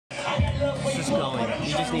going. You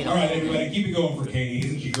just need All right, everybody, keep it going for Katie.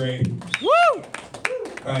 Isn't she great? Woo! All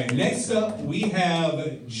right, next up we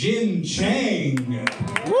have Jin Chang.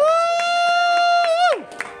 Woo!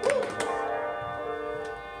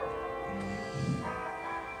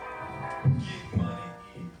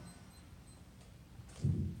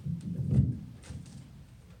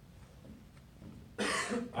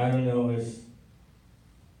 I don't know if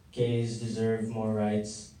gays deserve more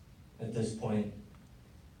rights at this point.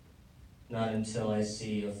 Not until I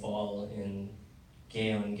see a fall in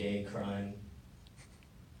gay-on-gay crime.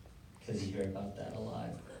 Because you hear about that a lot.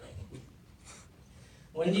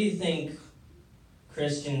 When do you think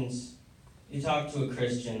Christians, you talk to a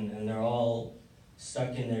Christian and they're all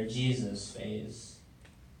stuck in their Jesus phase.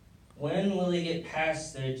 When will they get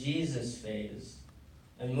past their Jesus phase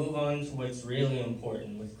and move on to what's really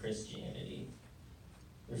important with Christianity?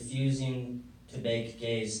 Refusing to bake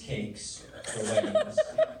gays cakes for weddings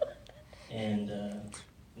and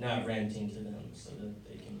not renting to them so that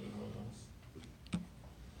they can be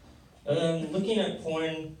homeless. Looking at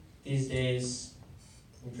porn these days,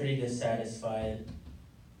 I'm pretty dissatisfied.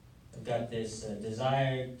 I've got this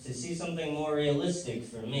desire to see something more realistic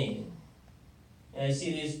for me. And I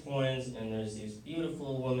see these porns, and there's these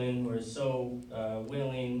beautiful women who are so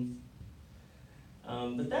willing.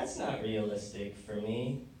 But that's not realistic for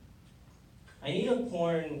me. I need a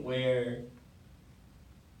porn where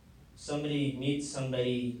somebody meets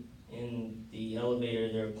somebody in the elevator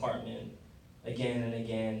of their apartment again and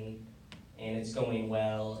again, and it's going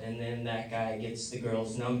well, and then that guy gets the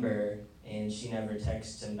girl's number, and she never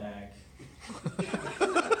texts him back.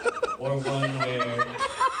 Or one where...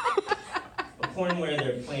 a porn where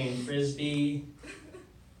they're playing Frisbee,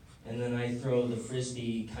 and then I throw the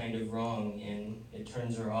Frisbee kind of wrong, and it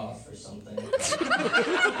turns her off or something.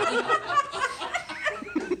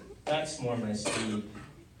 That's more my speed.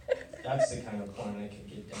 That's the kind of porn I could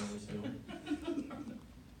get down to.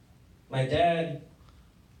 My dad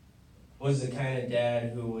was the kind of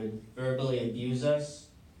dad who would verbally abuse us,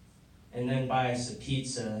 and then buy us a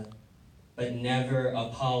pizza, but never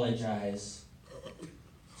apologize.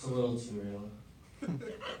 It's a little too real.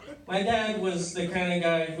 My dad was the kind of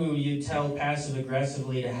guy who you'd tell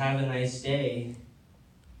passive-aggressively to have a nice day,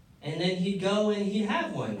 and then he'd go and he'd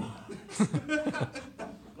have one.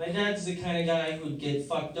 My dad's the kind of guy who'd get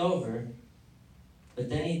fucked over, but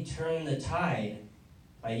then he'd turn the tide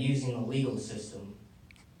by using the legal system.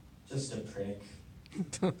 Just a prick.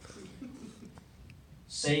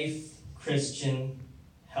 Safe, Christian,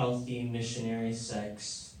 healthy missionary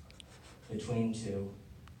sex between two.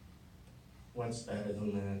 What's better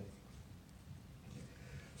than that?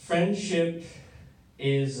 Friendship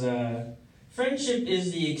is the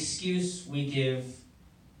excuse we give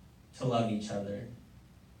to love each other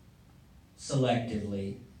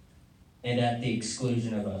selectively and at the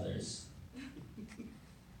exclusion of others.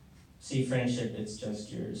 See, friendship, it's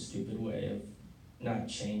just your stupid way of not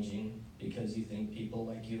changing because you think people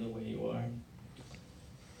like you the way you are.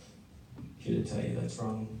 Here to tell you that's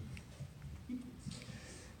wrong.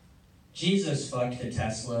 Jesus fucked a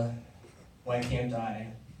Tesla. Why can't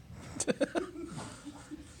I?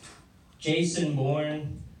 Jason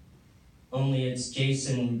Bourne, only it's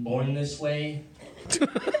Jason born this way.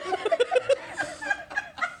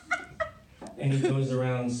 And he goes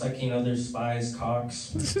around sucking other spies'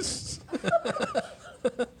 cocks.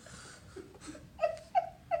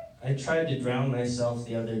 I tried to drown myself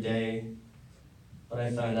the other day, but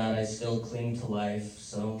I found out I still cling to life,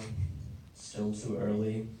 so still too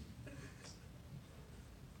early.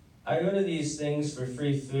 I go to these things for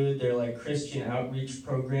free food. They're like Christian outreach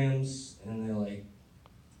programs, and they're like,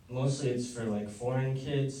 mostly it's for like foreign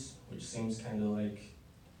kids, which seems kind of like,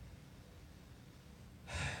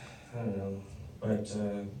 I don't know, but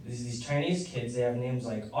these Chinese kids, they have names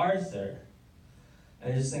like Arthur.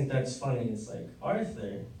 I just think that's funny. It's like,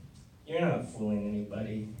 Arthur, you're not fooling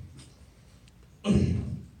anybody.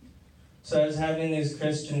 So I was having these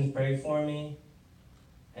Christians pray for me,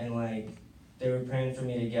 and like, they were praying for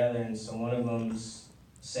me together, and so one of them's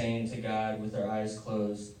saying to God with their eyes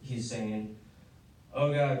closed, he's saying,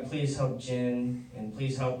 "Oh God, please help Jin, and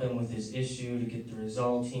please help him with his issue to get the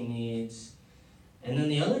result he needs." And then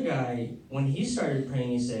the other guy, when he started praying,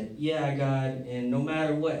 he said, "Yeah, God, and no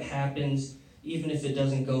matter what happens, even if it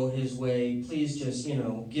doesn't go his way, please just,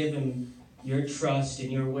 give him your trust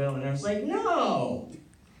and your will." And I was like, no,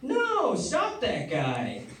 stop that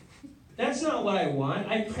guy. That's not what I want.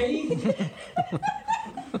 I prayed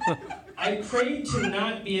to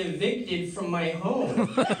not be evicted from my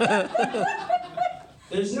home.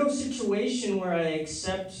 There's no situation where I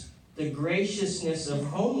accept the graciousness of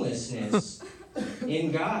homelessness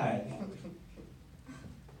in God.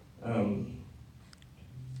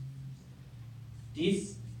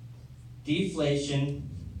 Deflation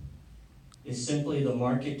is simply the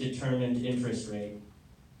market-determined interest rate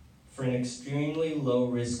for an extremely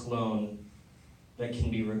low-risk loan that can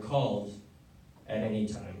be recalled at any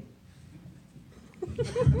time.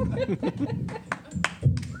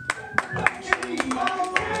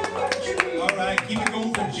 All right, keep it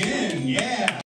going for Jin. Yeah.